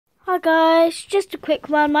Hi guys, just a quick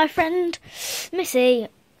one. My friend Missy,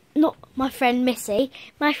 not my friend Missy,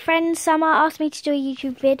 my friend Summer asked me to do a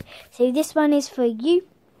YouTube vid. So this one is for you.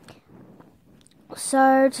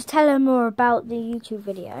 So to tell her more about the YouTube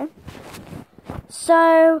video.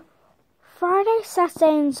 So Friday,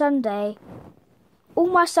 Saturday and Sunday, all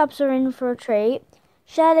my subs are in for a treat.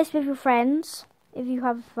 Share this with your friends if you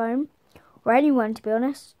have a phone, or anyone to be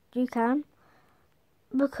honest, you can.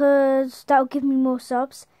 Because that'll give me more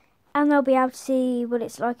subs. And they'll be able to see what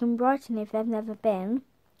it's like in Brighton if they've never been.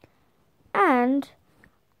 And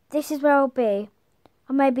this is where I'll be.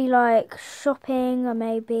 I may be like shopping, I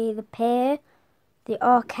may be the pier, the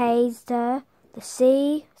arcades there, the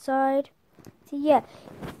seaside. So yeah,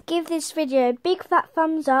 give this video a big fat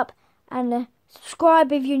thumbs up and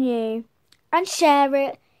subscribe if you're new. And share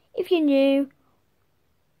it if you're new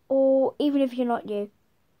or even if you're not new.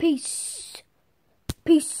 Peace.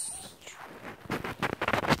 Peace.